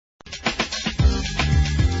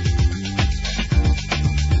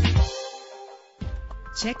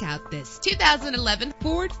Check out this 2011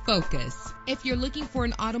 Ford Focus. If you're looking for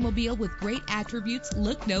an automobile with great attributes,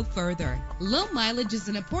 look no further. Low mileage is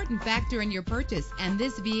an important factor in your purchase, and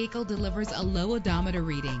this vehicle delivers a low odometer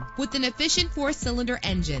reading. With an efficient 4-cylinder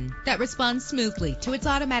engine that responds smoothly to its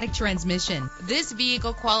automatic transmission, this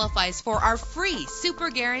vehicle qualifies for our free Super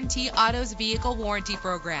Guarantee Autos Vehicle Warranty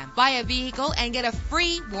Program. Buy a vehicle and get a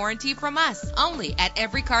free warranty from us, only at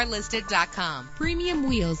everycarlisted.com. Premium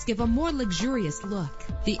wheels give a more luxurious look.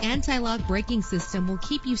 The anti-lock braking system will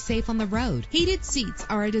keep you safe on the road. Heated seats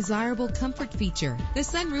are a desirable comfort feature. The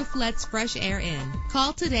sunroof lets fresh air in.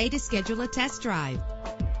 Call today to schedule a test drive.